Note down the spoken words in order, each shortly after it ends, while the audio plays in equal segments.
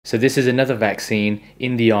So this is another vaccine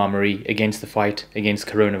in the armory against the fight against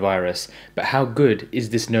coronavirus. But how good is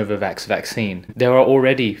this Novavax vaccine? There are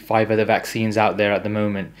already 5 other vaccines out there at the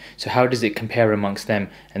moment. So how does it compare amongst them?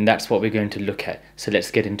 And that's what we're going to look at. So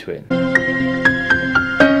let's get into it.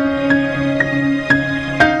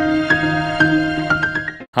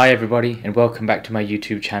 Hi everybody, and welcome back to my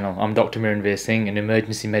YouTube channel. I'm Dr. Singh, an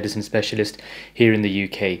emergency medicine specialist here in the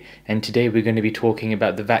UK, and today we're going to be talking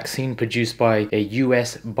about the vaccine produced by a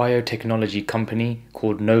US biotechnology company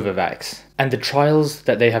called Novavax. And the trials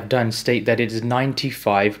that they have done state that it is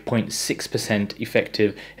 95.6%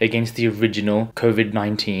 effective against the original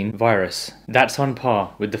COVID-19 virus. That's on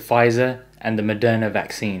par with the Pfizer and the Moderna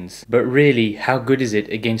vaccines. But really, how good is it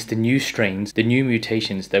against the new strains, the new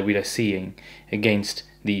mutations that we are seeing against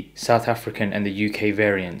the South African and the UK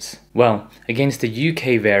variants? Well, against the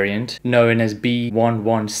UK variant, known as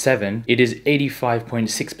B.1.1.7, it is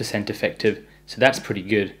 85.6% effective, so that's pretty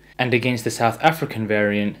good. And against the South African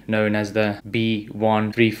variant, known as the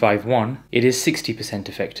B.1.351, it is 60%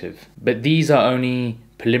 effective. But these are only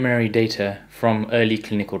preliminary data from early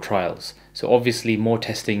clinical trials. So obviously more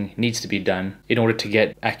testing needs to be done in order to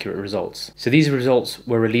get accurate results. So these results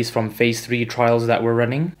were released from phase 3 trials that were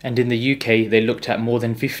running, and in the UK they looked at more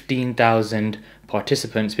than 15,000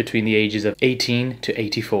 participants between the ages of 18 to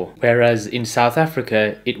 84. Whereas in South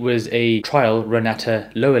Africa it was a trial run at a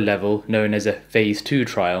lower level known as a phase 2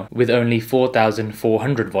 trial with only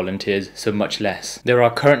 4,400 volunteers, so much less. There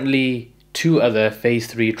are currently 2 other phase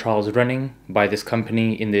 3 trials running by this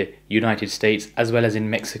company in the United States as well as in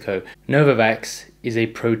Mexico. Novavax is a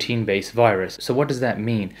protein-based virus. So what does that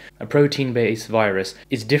mean? A protein-based virus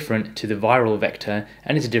is different to the viral vector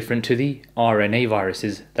and is different to the RNA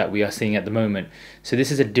viruses that we are seeing at the moment. So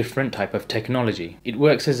this is a different type of technology. It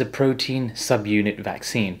works as a protein subunit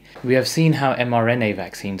vaccine. We have seen how mRNA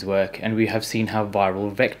vaccines work, and we have seen how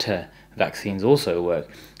viral vector vaccines also work.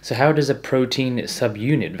 So how does a protein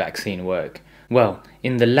subunit vaccine work? Well,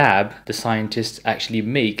 in the lab, the scientists actually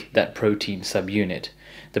make that protein subunit.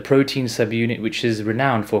 The protein subunit which is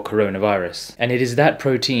renowned for coronavirus. And it is that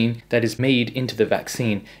protein that is made into the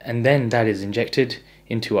vaccine, and then that is injected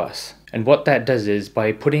into us. And what that does is,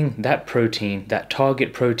 by putting that protein, that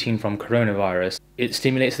target protein from coronavirus, it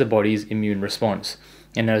stimulates the body's immune response.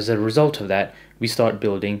 And as a result of that, we start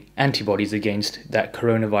building antibodies against that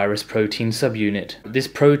coronavirus protein subunit. This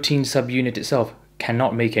protein subunit itself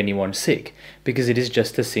cannot make anyone sick because it is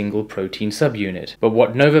just a single protein subunit. But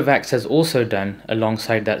what Novavax has also done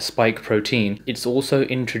alongside that spike protein, it's also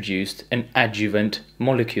introduced an adjuvant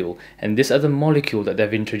molecule. And this other molecule that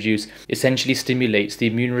they've introduced essentially stimulates the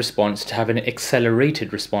immune response to have an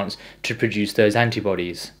accelerated response to produce those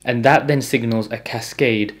antibodies. And that then signals a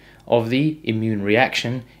cascade of the immune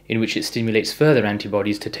reaction in which it stimulates further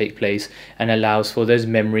antibodies to take place and allows for those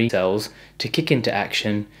memory cells to kick into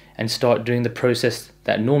action and start doing the process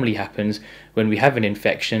that normally happens when we have an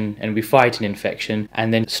infection and we fight an infection,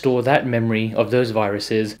 and then store that memory of those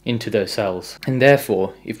viruses into those cells. And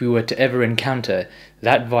therefore, if we were to ever encounter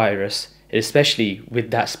that virus, especially with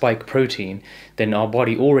that spike protein, then our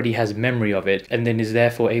body already has memory of it and then is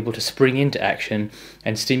therefore able to spring into action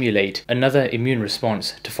and stimulate another immune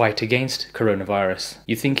response to fight against coronavirus.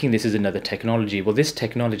 You're thinking this is another technology. Well, this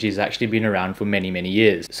technology has actually been around for many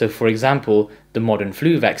years. So for example, the modern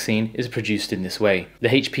flu vaccine is produced in this way. The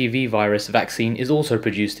HPV virus vaccine is also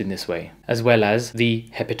produced in this way, as well as the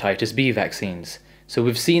hepatitis B vaccines. So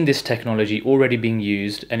we've seen this technology already being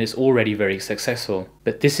used and it's already very successful.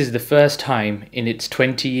 But this is the first time in its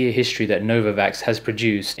 20-year history that Novavax has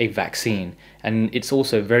produced a vaccine. And it's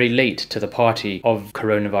also very late to the party of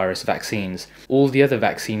coronavirus vaccines. All the other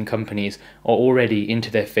vaccine companies are already into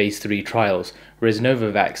their phase 3 trials, whereas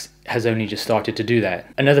Novavax has only just started to do that.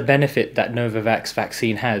 Another benefit that Novavax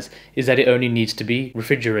vaccine has is that it only needs to be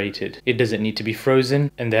refrigerated. It doesn't need to be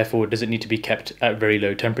frozen, and therefore it doesn't need to be kept at very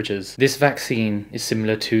low temperatures. This vaccine is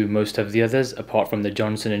similar to most of the others, apart from the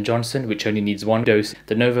Johnson & Johnson, which only needs 1 dose.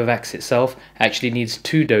 The Novavax itself actually needs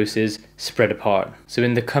 2 doses spread apart. So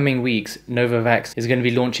in the coming weeks, Novavax is going to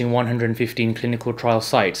be launching 115 clinical trial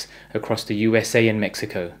sites across the USA and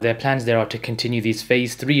Mexico. Their plans there are to continue these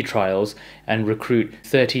phase 3 trials and recruit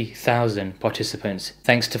 30,000 participants,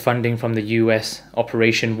 thanks to funding from the US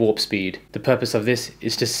Operation Warp Speed. The purpose of this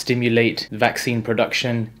is to stimulate vaccine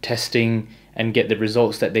production, testing, and get the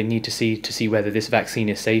results that they need to see whether this vaccine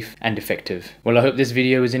is safe and effective. Well, I hope this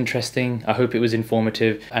video was interesting, I hope it was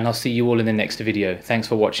informative, and I'll see you all in the next video. Thanks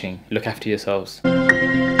for watching. Look after yourselves.